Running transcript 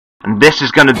and this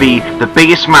is going to be the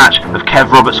biggest match of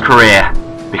Kev Roberts' career,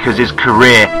 because his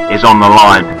career is on the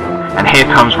line. And here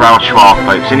comes Raul Chua,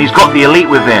 folks, and he's got the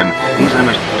Elite with him. These are the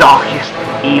most darkest,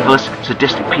 evilest,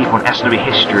 sadistic people in SW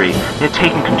history. They're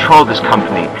taking control of this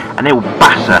company, and they will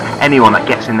batter anyone that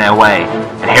gets in their way.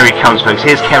 And here he comes, folks.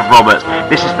 Here's Kev Roberts.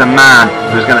 This is the man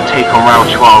who's going to take on Raul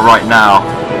Chua right now.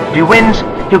 If he wins,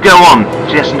 he'll go on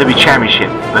to the SW Championship,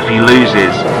 but if he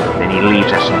loses, then he leaves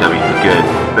SW for good.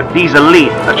 But these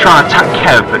Elite are trying to attack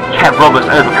Kev, but Kev Roberts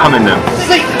overcoming them.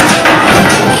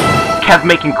 Kev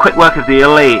making quick work of the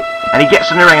Elite, and he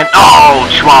gets in the ring and oh,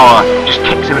 Chihuahua just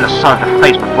kicks him in the side of the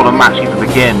face before the match even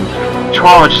begins.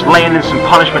 Chihuahua just laying in some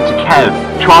punishment to Kev.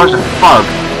 Chihuahua's a thug.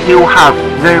 He will have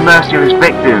no mercy on his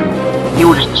victims. He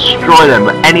will just destroy them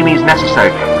by any means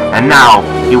necessary. And now,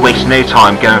 he wastes no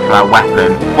time going for that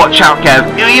weapon. Watch out, Kev.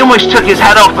 He almost took his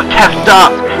head off, but Kev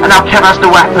ducked. And now Kev has the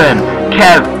weapon.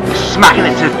 Kev is smacking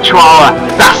it to Chihuahua.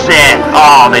 That's it.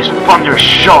 Oh, this thunderous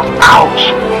shot.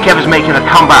 Ouch. Kev is making a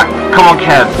comeback. Come on,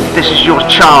 Kev. This is your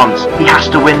chance. He has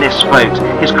to win this, folks.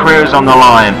 His career is on the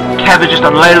line. Kev has just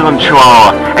unloaded on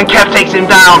Chihuahua. And Kev takes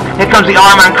him down. Here comes the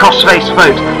Iron Man crossface,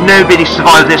 folks. Nobody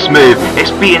survives this move.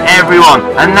 It's beating everyone.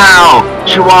 And now,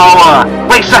 Chihuahua.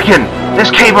 Wait a second. There's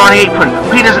Cable on the apron.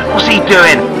 What's he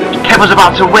doing? Kev was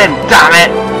about to win. Damn it.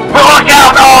 But look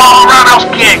out. Oh, roundhouse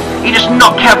kick. He just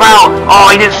knocked Kev out. Oh,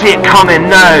 he didn't see it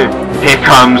coming. No. Here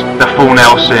comes the Full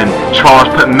Nelson.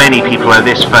 Chihuahua's put many people over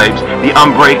this, folks. The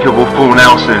unbreakable Full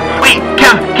Nelson. Wait,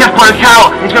 Kev broke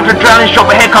out. He's going for a drowning shot,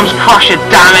 but here comes Crusher.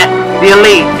 Damn it. The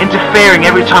Elite interfering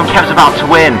every time Kev's about to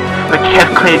win. But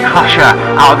Kev cleared Crusher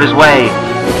out of his way.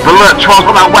 But look, Chihuahua's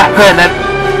got that weapon. And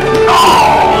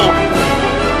oh!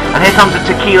 And here comes the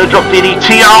Tequila drop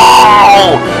DDT.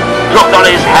 Oh! Dropped on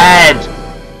his head.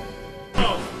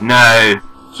 No.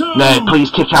 No, please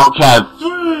kick out Kev.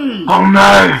 Oh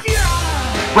no!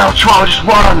 Well, Chihuahua just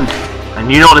won! And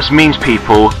you know what this means,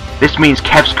 people? This means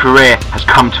Kev's career has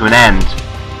come to an end.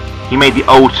 He made the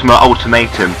ultimate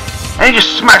ultimatum. And he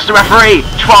just smacks the referee!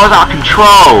 Chihuahua's out of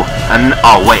control! And,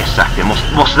 oh wait a second,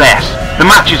 what's this? The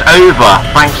match is over,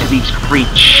 thanks to these three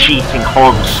cheating,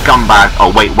 horrible scumbags.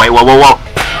 Oh wait, whoa.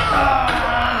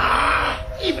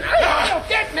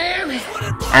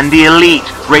 And the Elite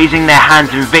raising their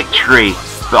hands in victory.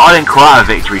 But I didn't call that a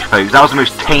victory, folks. That was the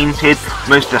most tainted,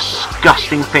 most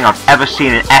disgusting thing I've ever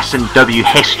seen in SW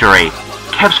history.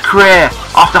 Kev's career,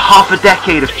 after half a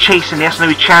decade of chasing the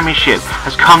SW Championship,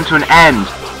 has come to an end.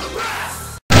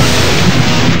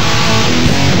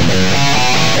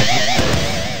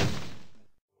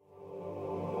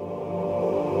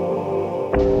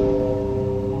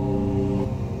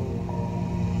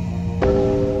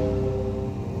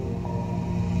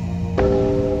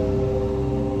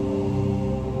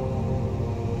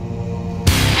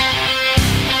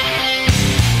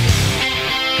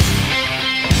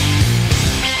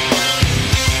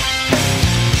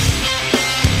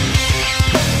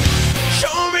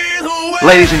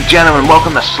 Ladies and gentlemen,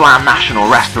 welcome to Slam National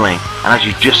Wrestling, and as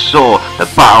you just saw, the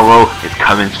Battle Royal is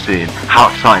coming soon. How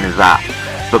exciting is that?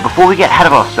 But before we get ahead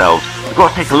of ourselves, we've got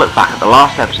to take a look back at the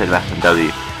last episode of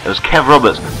SMW. It was Kev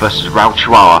Roberts versus Raul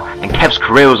Chihuahua, and Kev's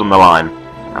career was on the line.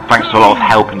 And thanks to a lot of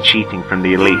help and cheating from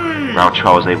the Elite, Raul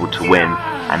Chihuahua was able to win,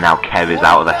 and now Kev is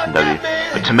out of SMW.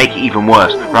 But to make it even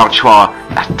worse, Raul Chihuahua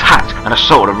attacked and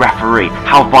assaulted a referee.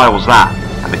 How vile was that?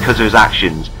 And because of his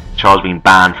actions, Chihuahua's been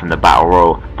banned from the Battle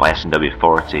Royal by SMW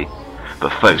Authority.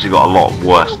 But folks, it got a lot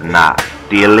worse than that.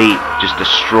 The Elite just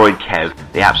destroyed Kev.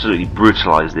 They absolutely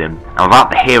brutalised him. And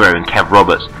without the hero in Kev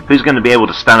Roberts, who's going to be able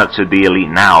to stand up to the Elite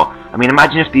now? I mean,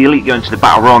 imagine if the Elite go into the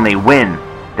Battle Royal and they win.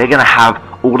 They're going to have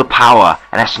all the power,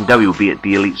 and SMW will be at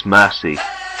the Elite's mercy.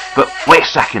 But wait a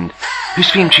second,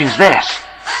 whose theme tune's this?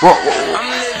 What?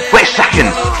 Wait a second,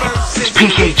 it's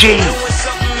PKG!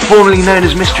 Formerly known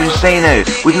as Mr. Insano.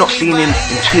 We've not seen him in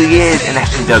 2 years in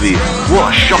SMW.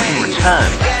 What a shocking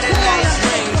return.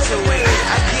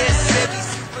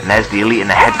 And there's the Elite in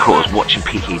the headquarters watching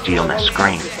PKG on their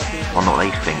screen. I wonder what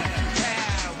they think.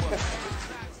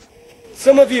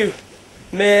 Some of you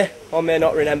may or may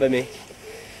not remember me.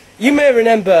 You may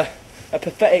remember a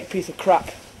pathetic piece of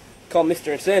crap called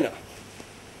Mr. Insano.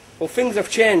 Well, things have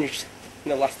changed in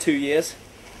the last 2 years.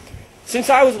 Since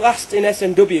I was last in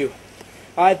SMW,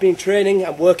 I've been training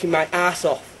and working my ass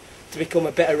off to become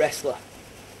a better wrestler.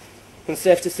 And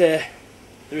safe to say,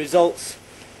 the results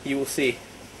you will see.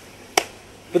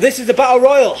 But this is the Battle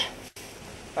Royal,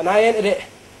 and I entered it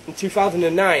in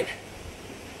 2009.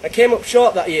 I came up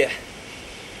short that year,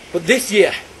 but this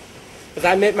year, as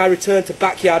I make my return to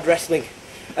backyard wrestling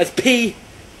as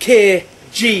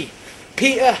PKG,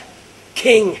 Peter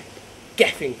King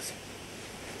Geffings.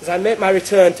 as I make my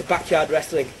return to backyard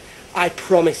wrestling, I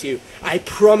promise you,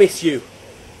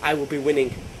 I will be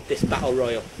winning this battle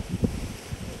royal.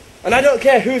 And I don't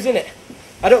care who's in it.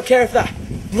 I don't care if that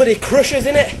bloody Crusher's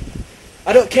in it.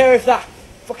 I don't care if that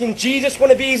fucking Jesus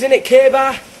wannabe's in it,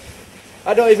 K-Bar.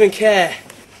 I don't even care.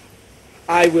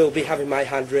 I will be having my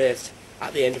hand raised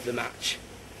at the end of the match.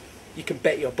 You can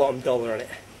bet your bottom dollar on it.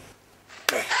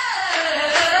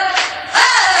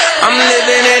 I'm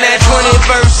living in that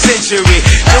 21st century,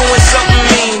 doing something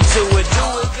mean to it.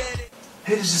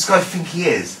 Who does this guy think he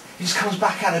is? He just comes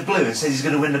back out of the blue and says he's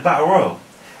going to win the Battle Royal.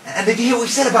 And did you hear what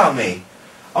he said about me?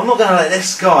 I'm not going to let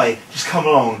this guy just come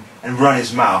along and run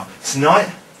his mouth.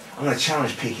 Tonight, I'm going to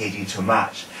challenge PKG to a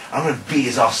match. I'm going to beat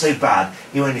his ass so bad,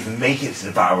 he won't even make it to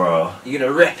the Battle Royal. You're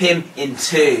going to rip him in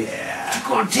two. Yeah. You're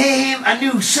going to tear him a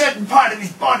new certain part of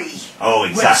his body. Oh, Where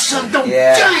the exactly. sun don't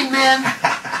Yeah. shine, man.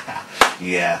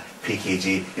 Yeah,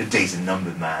 PKG, your days are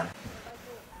numbered, man.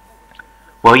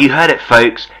 Well, you heard it,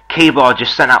 folks. K-Bar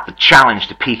just sent out the challenge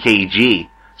to PKG.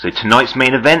 So tonight's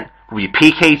main event will be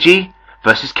PKG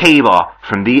versus K-Bar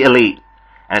from the Elite.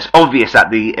 And it's obvious that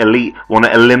the Elite want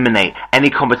to eliminate any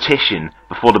competition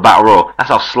before the Battle Royal. That's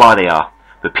how sly they are.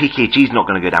 But PKG's not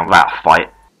going to go down without a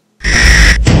fight.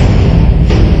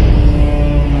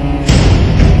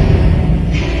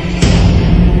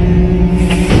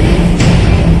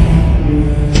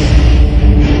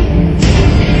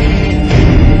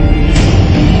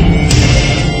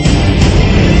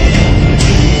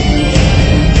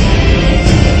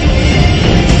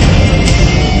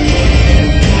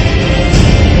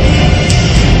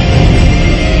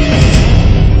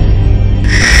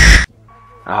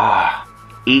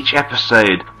 Each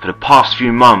episode for the past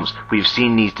few months we've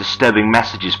seen these disturbing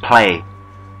messages play,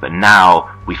 but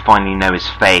now we finally know his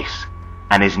face,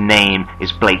 and his name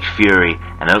is Blake Fury,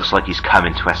 and it looks like he's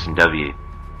coming to S&W.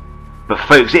 But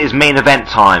folks, it is main event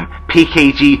time,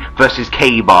 PKG versus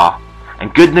K-Bar.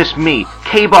 And goodness me,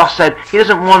 K-Bar said he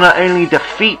doesn't want to only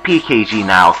defeat PKG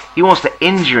now, he wants to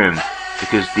injure him,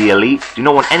 because the Elite do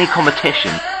not want any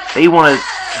competition. They want to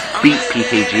beat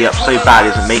PKG up so bad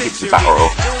he doesn't make it to the Battle Royal.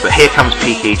 But here comes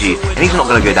PKG, and he's not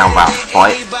going to go down without a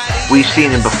fight. We've seen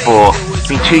him before. It's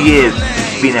been 2 years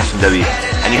since he's been S&W,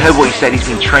 and you heard what he said. He's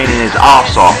been training his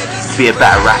arse off to be a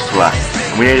better wrestler.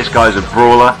 And we know this guy's a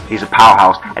brawler, he's a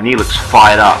powerhouse, and he looks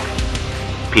fired up.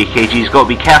 PKG's got to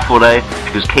be careful though,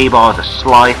 because K-Bar is a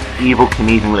sly, evil,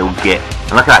 conniving little git.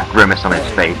 And look at that grimace on his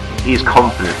face. He is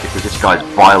confident because this guy's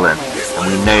violent, and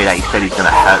we know that he said he's going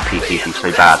to hurt PKG so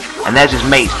bad. And there's his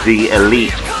mates, the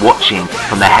Elite, watching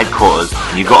from their headquarters,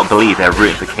 and you've got to believe they're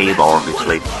rooting for K-Bar,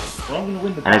 obviously.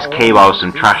 And there's K-Bar with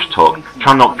some trash talk,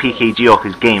 trying to knock PKG off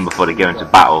his game before they go into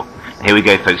battle. And here we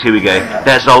go, folks, here we go.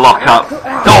 There's the lockup.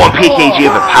 Oh, and PKG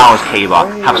overpowers K-Bar.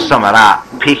 Have some of that.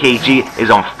 PKG is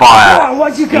on fire.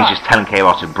 He's just telling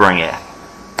K-Bar to bring it.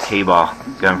 K-Bar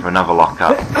going for another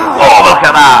lockup. Oh, look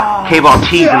at that! K-Bar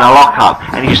teasing a lockup,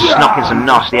 and he just snuck in some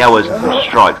nasty elbows and some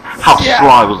strikes. How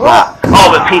sly was that?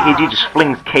 Oh, but PKG just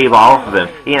flings K-Bar off of him.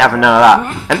 He ain't having none of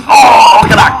that. And oh,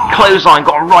 look at that clothesline,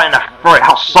 got him right in the throat.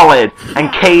 How solid!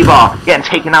 And K-Bar getting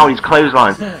taken out with these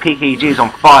clotheslines. PKG's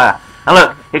on fire. And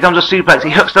look, here comes a suplex.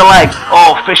 He hooks the leg.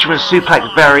 Oh, fisherman's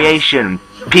suplex variation.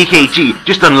 PKG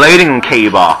just unloading on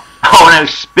K-Bar. Oh no,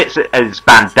 he spits at his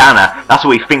bandana. That's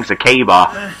what he thinks of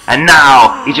K-Bar. And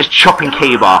now he's just chopping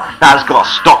K-Bar. That's got to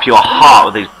stop your heart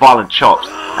with those violent chops.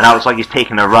 And now it looks like he's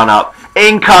taking a run up.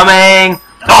 Incoming!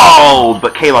 Oh,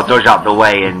 but K-Bar dodged out the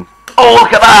way and oh,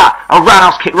 look at that! A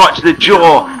roundhouse kick right to the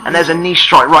jaw, and there's a knee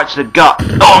strike right to the gut.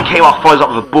 Oh, and K-Bar follows up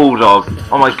with a bulldog.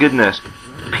 Oh my goodness.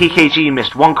 PKG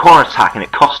missed one corner attack and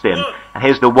it cost him. And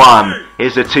here's the one,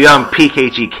 here's the two,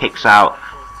 PKG kicks out.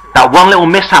 That one little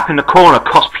mishap in the corner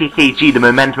cost PKG the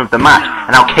momentum of the match,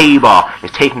 and now K-Bar is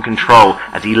taking control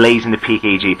as he lays into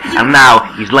PKG, and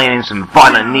now he's laying in some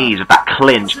violent knees with that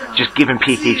clinch, just giving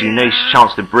PKG no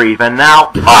chance to breathe, and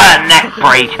now, oh, a neck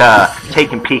breaker,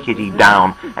 taking PKG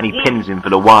down, and he pins him for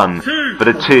the one, for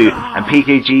the two, and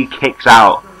PKG kicks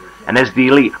out. And there's the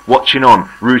Elite watching on,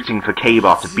 rooting for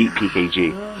K-Bar to beat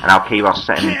PKG. And now K-Bar's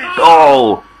setting,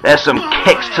 oh, there's some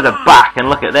kicks to the back, and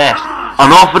look at this.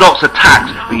 Unorthodox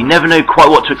attacks, but you never know quite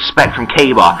what to expect from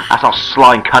K-Bar. That's how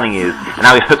sly and cunning he is. And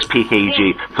now he hooks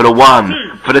PKG for the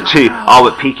one, for the two. Oh,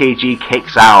 but PKG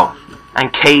kicks out.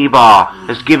 And K-Bar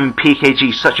has given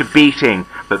PKG such a beating,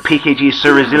 but PKG is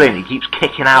so resilient, he keeps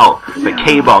kicking out. But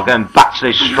K-Bar going back to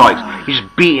those strikes, he's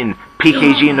just beating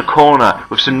PKG in the corner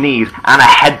with some knees and a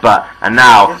headbutt, and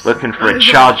now looking for a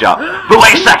charge up. But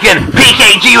wait a second,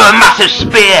 PKG with a massive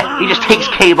spear, he just takes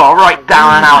K-Bar right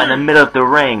down and out in the middle of the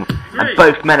ring, and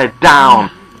both men are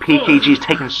down. PKG's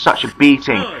taken such a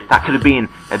beating. That could have been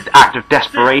an act of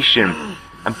desperation.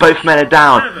 And both men are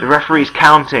down. The referee's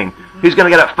counting. Who's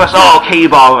going to get up first? Oh,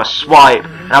 K-Bar with a swipe.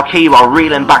 Now K-Bar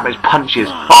reeling back those punches.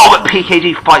 Oh, but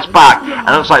PKG fights back. And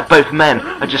it looks like both men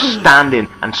are just standing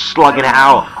and slugging it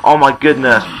out. Oh my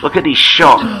goodness. Look at these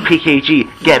shots.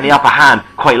 PKG getting the upper hand,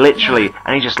 quite literally.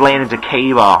 And he's just laying into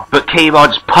K-Bar. But K-Bar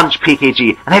just punched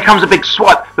PKG. And here comes a big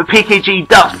swipe. But PKG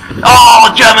ducks.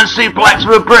 Oh, German suplex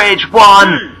with a bridge.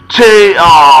 1, 2.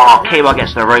 Oh, K-Bar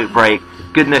gets the rope break.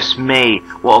 Goodness me.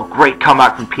 What a great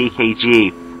comeback from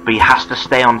PKG. But he has to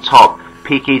stay on top.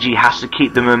 PKG has to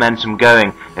keep the momentum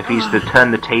going if he's to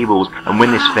turn the tables and win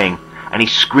this thing. And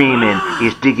he's screaming,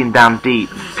 he's digging down deep.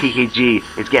 PKG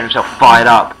is getting himself fired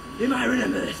up. You might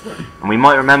remember this one. And we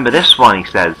might remember this one, he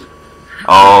says.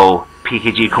 Oh,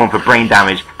 PKG calling for brain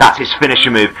damage. That's his finisher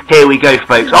move. Here we go,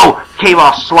 folks. Oh,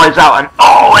 K-Bar slides out and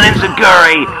oh, an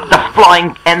Enziguri. The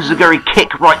flying Enziguri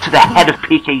kick right to the head of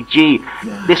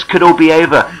PKG. This could all be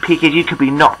over. PKG could be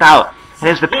knocked out. And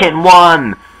there's the pin.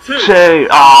 1, 2.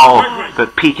 Oh,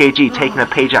 but PKG taking a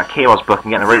page out of K-Bar's book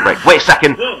and getting a rope break. Wait a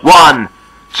second. 1, 2.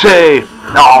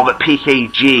 Oh, but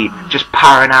PKG just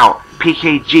powering out.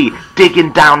 PKG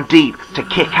digging down deep to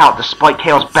kick out despite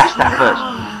K-Bar's best efforts.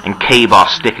 And K-Bar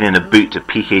sticking in a boot to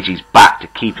PKG's back to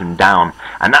keep him down.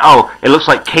 And now it looks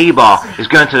like K-Bar is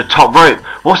going to the top rope.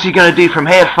 What's he going to do from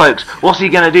here, folks? What's he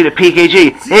going to do to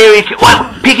PKG? Here he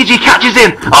well, PKG catches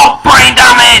him. Oh, brain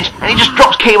damage! And he just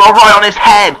drops K-Bar right on his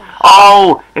head.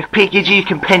 Oh, if PKG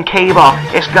can pin K-Bar,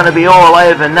 it's going to be all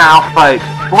over now, folks.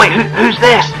 Wait, who's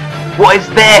this? What is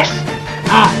this?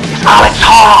 It's Alex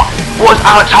Hart! What is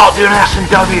Alex Hart doing in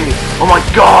S&W? Oh my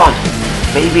god!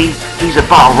 Maybe he's a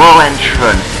Battle Royal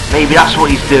entrant. Maybe that's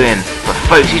what he's doing. But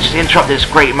folks, he just interrupted this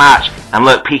great match. And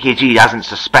look, PKG hasn't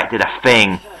suspected a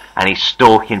thing. And he's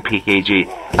stalking PKG.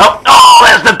 Oh,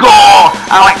 there's the gore!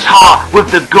 Alex Hart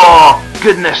with the gore.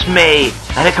 Goodness me.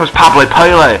 And here comes Pablo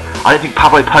Polo. I don't think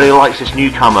Pablo Polo likes this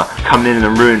newcomer coming in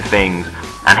and ruin things.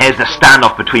 And here's the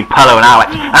standoff between Polo and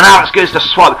Alex. And Alex goes to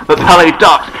swipe, but Polo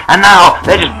ducks. And now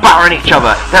they're just battering each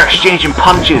other. They're exchanging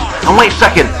punches. And wait a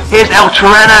second, here's El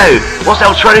Torreno. What's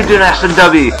El Torreno doing at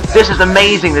S&W? This is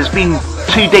amazing. There's been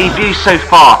 2 debuts so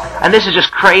far. And this is just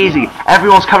crazy.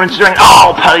 Everyone's coming to the ring.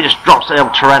 Oh, Polo just drops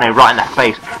El Torreno right in the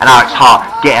face. And Alex Hart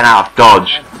getting out of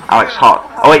dodge. Alex Hart.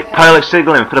 Oh wait, Polo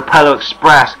signaling for the Polo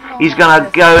Express. He's gonna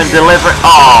go and deliver it.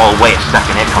 Oh, wait a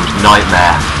second. Here comes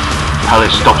Nightmare. Polo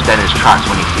stops dead in his tracks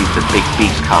when he sees the big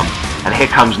beast come. And here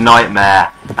comes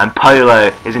Nightmare. And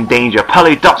Polo is in danger.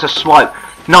 Polo ducks a swipe.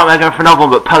 Nightmare going for another one,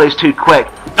 but Polo's too quick.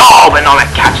 Oh, but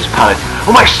Nightmare catches Polo.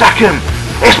 Oh my second!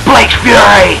 It's Blake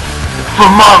Fury! For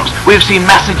months, we've seen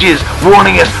messages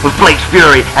warning us with Blake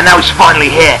Fury, and now he's finally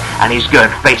here, and he's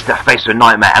going face to face with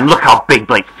Nightmare. And look how big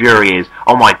Blake Fury is.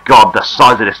 Oh my god, the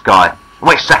size of this guy.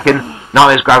 Wait a second.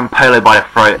 Nightmare's grabbing Polo by the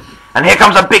throat. And here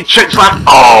comes a big choke slam.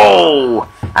 Oh!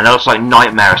 And it looks like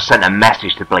Nightmare has sent a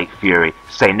message to Blake Fury,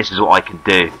 saying this is what I can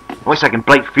do. Wait a second,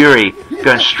 Blake Fury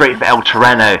going straight for El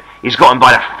Torreno. He's got him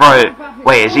by the throat.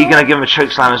 Wait, is he going to give him a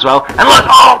choke slam as well? And look,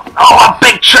 oh, a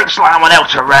big choke slam on El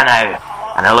Torreno.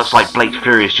 And it looks like Blake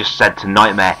Fury has just said to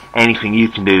Nightmare, anything you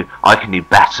can do, I can do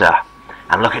better.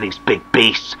 And look at these big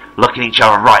beasts, looking each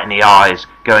other right in the eyes,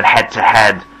 going head to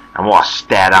head. And what a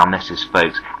stare down this is,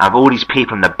 folks. And of all these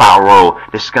people in the Battle Royal,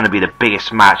 this is going to be the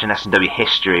biggest match in S&W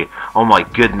history. Oh my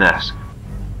goodness.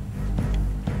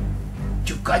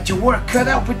 You got your work cut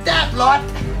out with that lot.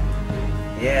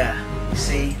 Yeah, you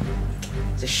see,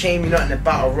 it's a shame you're not in the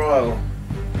Battle Royal.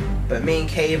 But me and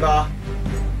K-Bar,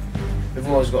 we've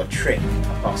always got a trick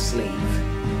up our sleeve.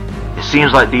 It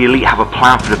seems like the Elite have a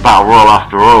plan for the Battle Royal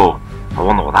after all. I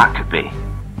wonder what that could be.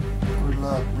 Good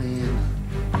luck, man.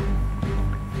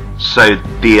 So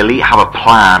the Elite have a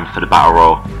plan for the Battle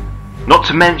Royal. Not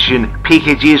to mention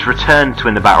PKG has returned to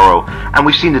win the Battle Royal, and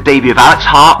we've seen the debut of Alex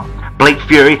Hart, Blake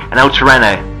Fury and El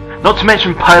Torreno. Not to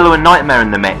mention Polo and Nightmare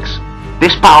in the mix.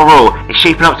 This Battle Royal is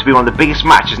shaping up to be one of the biggest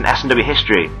matches in S&W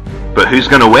history. But who's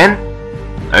going to win?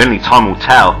 Only time will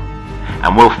tell.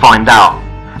 And we'll find out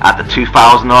at the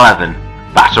 2011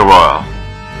 Battle Royal.